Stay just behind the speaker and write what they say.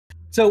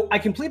So I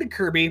completed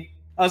Kirby.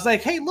 I was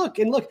like, hey, look,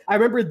 I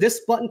remember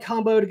this button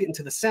combo to get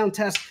into the sound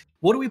test.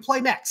 What do we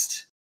play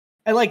next?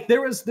 And like,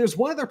 there's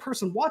one other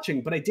person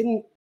watching, but I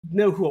didn't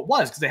know who it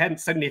was because they hadn't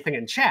said anything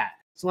in chat.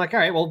 So I'm like, all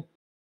right, well,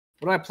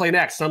 what do I play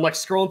next? So I'm like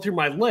scrolling through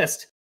my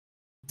list.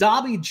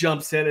 Dobby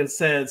jumps in and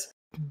says,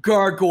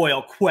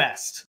 Gargoyle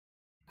Quest.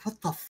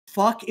 What the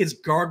fuck is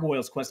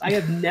Gargoyle's Quest? I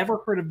have never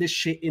heard of this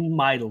shit in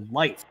my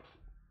life.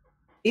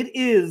 It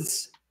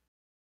is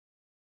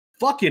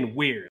fucking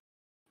weird.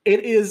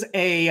 It is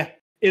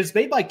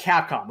made by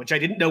Capcom, which I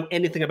didn't know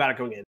anything about it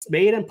going in. It's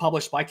made and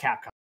published by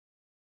Capcom.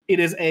 It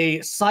is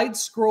a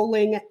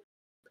side-scrolling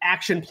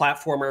action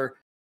platformer,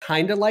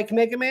 kind of like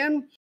Mega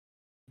Man,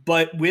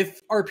 but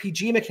with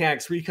RPG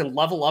mechanics where you can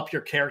level up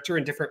your character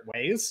in different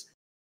ways.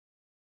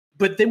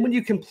 But then when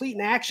you complete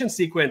an action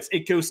sequence,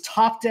 it goes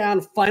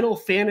top-down Final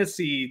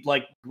Fantasy,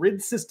 like,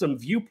 grid system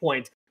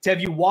viewpoint to have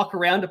you walk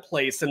around a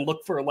place and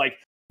look for, like,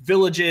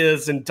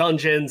 villages and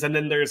dungeons, and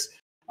then there's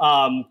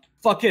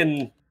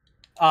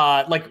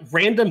like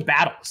random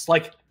battles,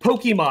 like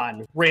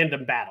Pokemon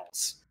random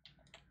battles.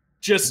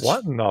 Just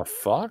what in the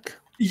fuck?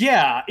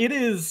 Yeah, it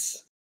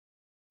is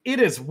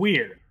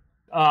weird.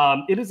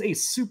 It is a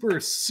super,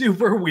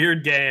 super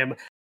weird game.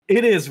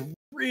 It is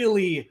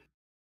really,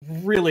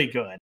 really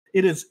good.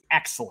 It is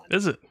excellent.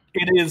 Is it?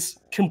 It is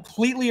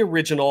completely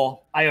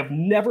original. I have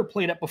never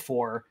played it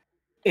before.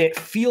 It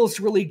feels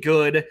really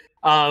good.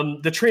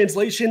 The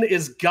translation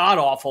is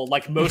god-awful,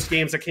 like most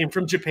games that came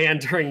from Japan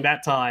during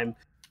that time.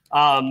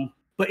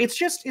 But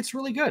it's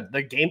really good.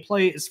 The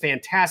gameplay is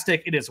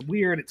fantastic. It is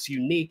weird. It's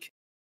unique.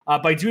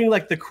 By doing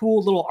like the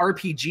cool little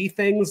RPG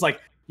things, like,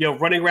 you know,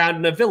 running around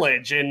in a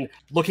village and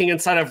looking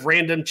inside of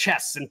random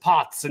chests and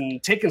pots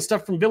and taking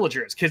stuff from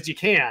villagers, because you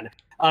can.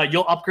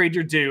 You'll upgrade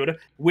your dude,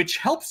 which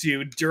helps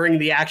you during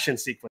the action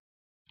sequence.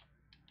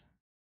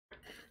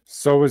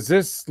 So is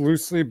this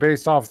loosely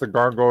based off the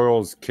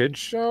Gargoyles kids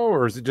show,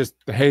 or is it just,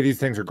 hey, these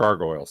things are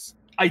gargoyles?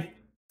 I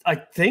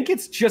think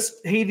it's just,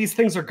 hey, these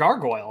things are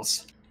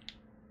gargoyles.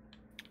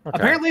 Okay.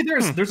 Apparently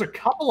there's a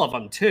couple of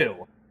them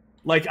too.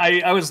 Like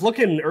I was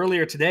looking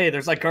earlier today,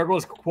 there's like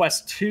Gargoyles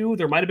Quest 2,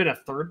 there might have been a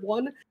third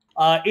one.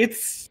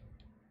 It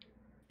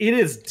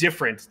is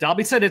different.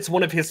 Dobby said it's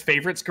one of his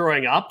favorites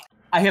growing up.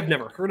 I have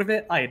never heard of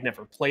it, I had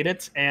never played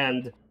it,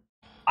 and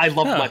I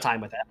loved my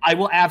time with it. I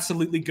will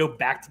absolutely go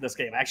back to this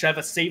game. I actually have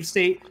a save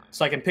state,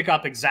 so I can pick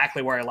up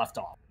exactly where I left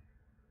off.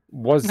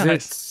 Was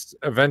it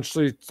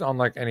eventually on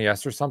like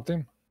NES or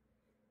something?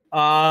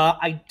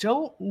 I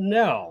don't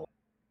know.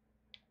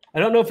 I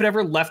don't know if it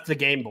ever left the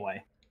Game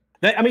Boy.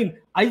 I mean,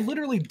 I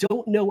literally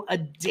don't know a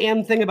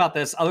damn thing about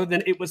this other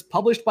than it was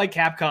published by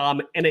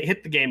Capcom and it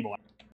hit the Game Boy.